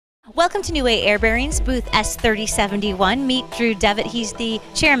Welcome to New Way Air Bearings, booth S3071. Meet Drew Devitt. He's the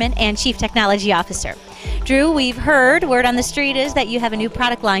chairman and chief technology officer. Drew, we've heard, word on the street is that you have a new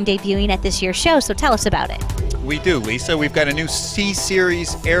product line debuting at this year's show, so tell us about it. We do, Lisa. We've got a new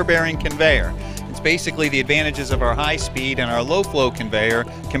C-Series air bearing conveyor. It's basically the advantages of our high speed and our low flow conveyor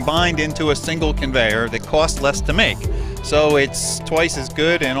combined into a single conveyor that costs less to make. So it's twice as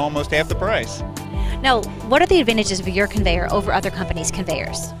good and almost half the price. Now, what are the advantages of your conveyor over other companies'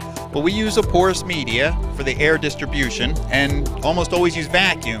 conveyors? Well, we use a porous media for the air distribution and almost always use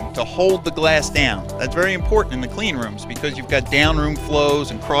vacuum to hold the glass down. That's very important in the clean rooms because you've got downroom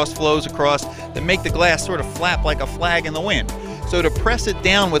flows and cross flows across that make the glass sort of flap like a flag in the wind. So to press it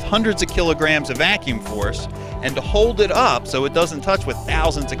down with hundreds of kilograms of vacuum force and to hold it up so it doesn't touch with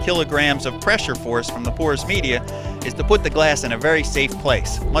thousands of kilograms of pressure force from the porous media is to put the glass in a very safe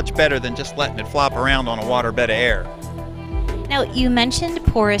place, much better than just letting it flop around on a waterbed of air. Now, you mentioned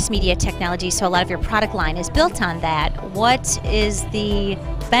porous media technology, so a lot of your product line is built on that. What is the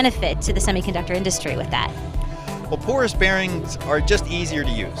benefit to the semiconductor industry with that? Well, porous bearings are just easier to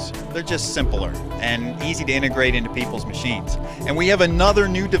use. They're just simpler and easy to integrate into people's machines. And we have another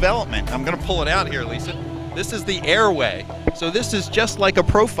new development. I'm going to pull it out here, Lisa. This is the airway. So this is just like a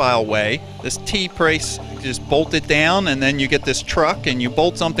profile way. This T-brace, you just bolt it down and then you get this truck and you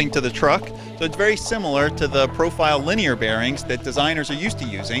bolt something to the truck. So it's very similar to the profile linear bearings that designers are used to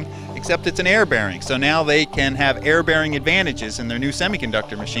using, except it's an air bearing. So now they can have air bearing advantages in their new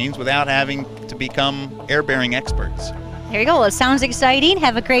semiconductor machines without having to become air bearing experts. There you go. Well, it sounds exciting.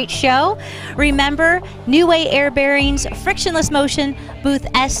 Have a great show. Remember, New Way Air Bearings, frictionless motion, booth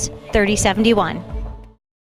S3071.